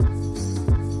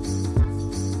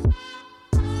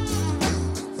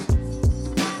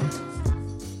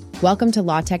Welcome to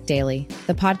Law Tech Daily,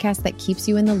 the podcast that keeps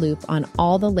you in the loop on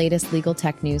all the latest legal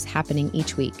tech news happening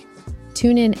each week.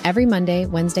 Tune in every Monday,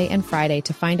 Wednesday, and Friday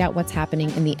to find out what's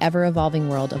happening in the ever-evolving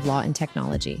world of law and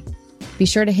technology. Be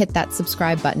sure to hit that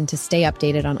subscribe button to stay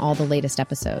updated on all the latest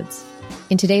episodes.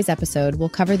 In today's episode, we'll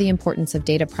cover the importance of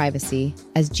data privacy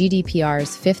as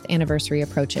GDPR's 5th anniversary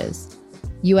approaches,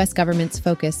 U.S. government's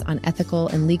focus on ethical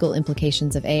and legal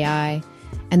implications of AI,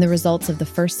 and the results of the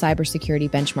first cybersecurity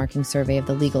benchmarking survey of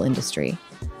the legal industry.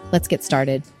 Let's get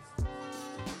started.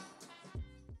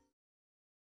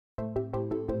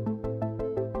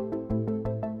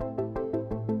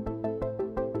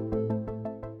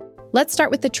 Let's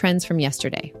start with the trends from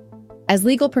yesterday. As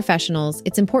legal professionals,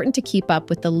 it's important to keep up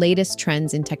with the latest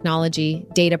trends in technology,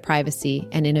 data privacy,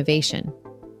 and innovation.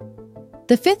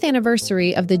 The 5th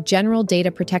anniversary of the General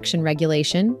Data Protection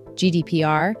Regulation,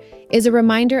 GDPR, is a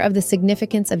reminder of the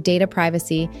significance of data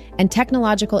privacy and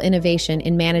technological innovation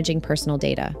in managing personal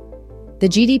data. The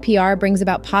GDPR brings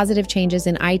about positive changes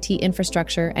in IT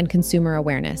infrastructure and consumer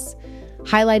awareness,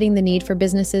 highlighting the need for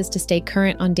businesses to stay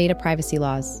current on data privacy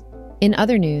laws. In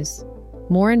other news,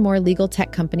 more and more legal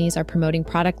tech companies are promoting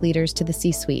product leaders to the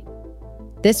C-suite.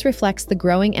 This reflects the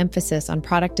growing emphasis on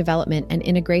product development and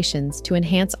integrations to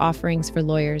enhance offerings for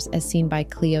lawyers, as seen by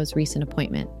Clio's recent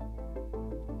appointment.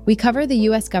 We cover the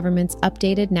U.S. government's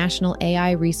updated National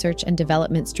AI Research and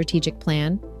Development Strategic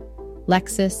Plan,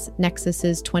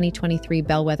 LexisNexis's 2023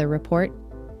 Bellwether Report,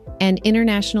 and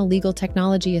International Legal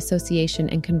Technology Association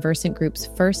and Conversant Group's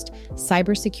first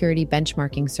Cybersecurity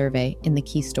Benchmarking Survey in the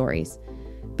key stories.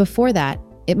 Before that,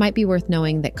 it might be worth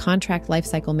knowing that contract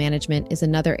lifecycle management is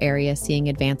another area seeing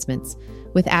advancements,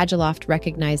 with Agiloft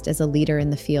recognized as a leader in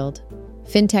the field.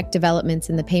 Fintech developments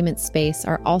in the payments space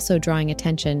are also drawing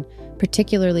attention,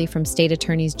 particularly from state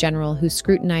attorneys general who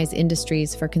scrutinize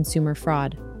industries for consumer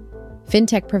fraud.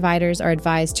 Fintech providers are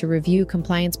advised to review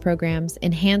compliance programs,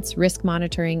 enhance risk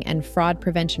monitoring and fraud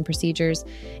prevention procedures,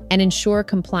 and ensure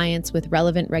compliance with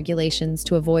relevant regulations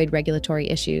to avoid regulatory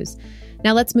issues.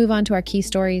 Now let's move on to our key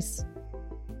stories.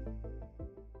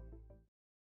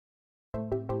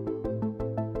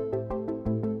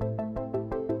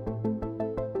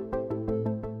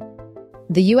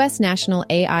 The U.S. National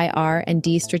AI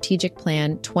R&D Strategic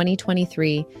Plan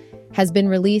 2023 has been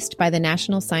released by the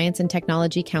National Science and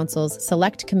Technology Council's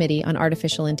Select Committee on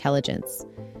Artificial Intelligence.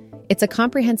 It's a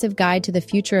comprehensive guide to the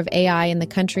future of AI in the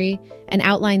country and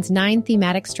outlines 9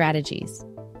 thematic strategies.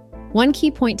 One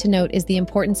key point to note is the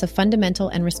importance of fundamental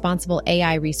and responsible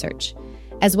AI research,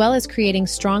 as well as creating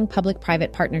strong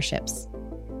public-private partnerships.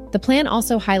 The plan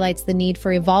also highlights the need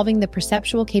for evolving the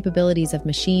perceptual capabilities of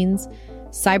machines,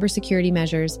 cybersecurity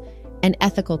measures, and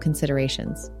ethical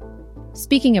considerations.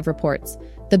 Speaking of reports,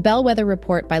 the Bellwether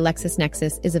Report by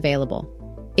LexisNexis is available.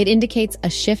 It indicates a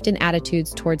shift in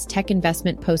attitudes towards tech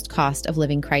investment post-cost of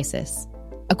living crisis.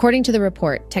 According to the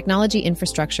report, technology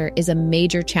infrastructure is a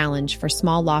major challenge for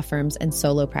small law firms and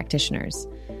solo practitioners.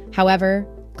 However,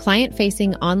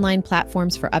 client-facing online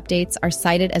platforms for updates are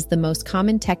cited as the most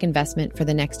common tech investment for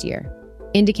the next year,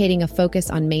 indicating a focus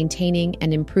on maintaining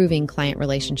and improving client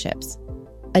relationships.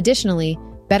 Additionally,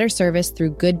 better service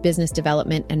through good business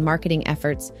development and marketing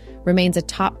efforts remains a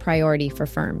top priority for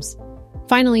firms.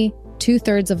 Finally,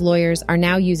 2/3 of lawyers are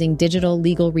now using digital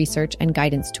legal research and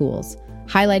guidance tools,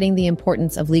 highlighting the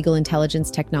importance of legal intelligence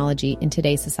technology in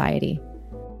today's society.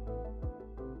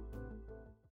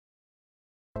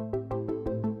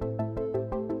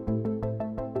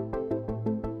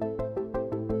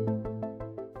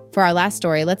 For our last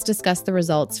story, let's discuss the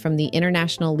results from the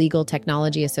International Legal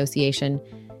Technology Association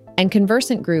and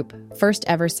Conversant Group first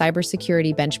ever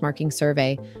cybersecurity benchmarking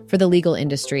survey for the legal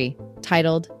industry,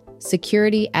 titled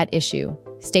Security at Issue: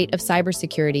 State of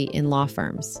Cybersecurity in Law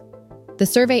Firms. The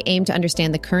survey aimed to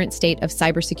understand the current state of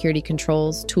cybersecurity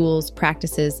controls, tools,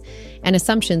 practices, and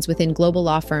assumptions within global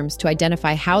law firms to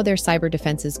identify how their cyber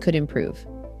defenses could improve.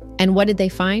 And what did they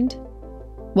find?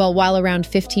 Well, while around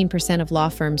 15% of law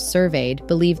firms surveyed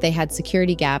believed they had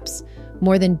security gaps,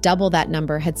 more than double that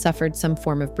number had suffered some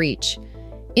form of breach.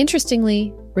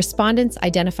 Interestingly, respondents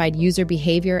identified user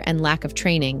behavior and lack of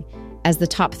training as the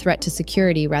top threat to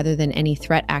security rather than any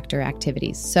threat actor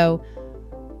activities. So,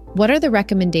 what are the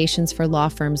recommendations for law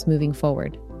firms moving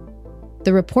forward?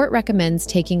 The report recommends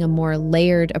taking a more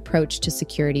layered approach to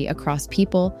security across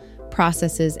people,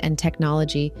 processes, and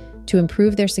technology to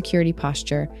improve their security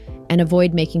posture and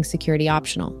avoid making security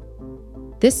optional.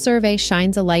 This survey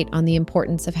shines a light on the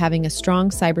importance of having a strong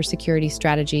cybersecurity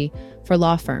strategy for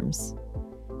law firms.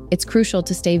 It's crucial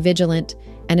to stay vigilant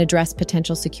and address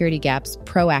potential security gaps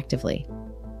proactively.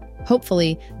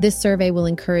 Hopefully, this survey will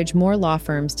encourage more law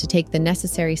firms to take the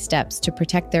necessary steps to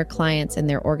protect their clients and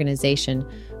their organization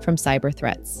from cyber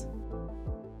threats.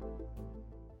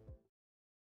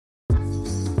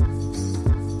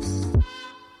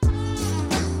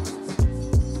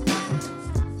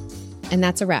 And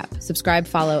that's a wrap. Subscribe,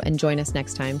 follow, and join us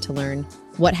next time to learn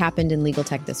what happened in legal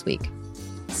tech this week.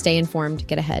 Stay informed,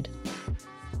 get ahead.